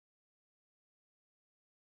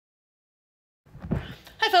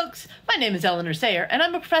folks, my name is Ellie Sayre, and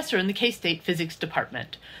I'm a professor in the K-State Physics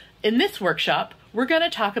Department. In this workshop, we're going to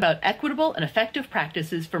talk about equitable and effective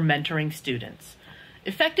practices for mentoring students.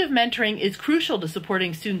 Effective mentoring is crucial to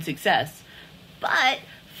supporting student success, but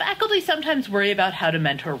faculty sometimes worry about how to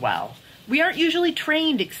mentor well. We aren't usually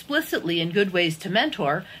trained explicitly in good ways to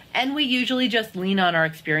mentor, and we usually just lean on our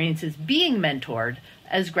experiences being mentored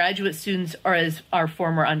as graduate students or as our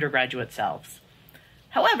former undergraduate selves.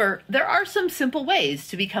 However, there are some simple ways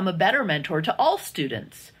to become a better mentor to all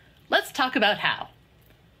students. Let's talk about how.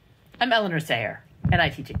 I'm Ellie Sayre, and I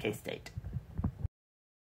teach at K-State.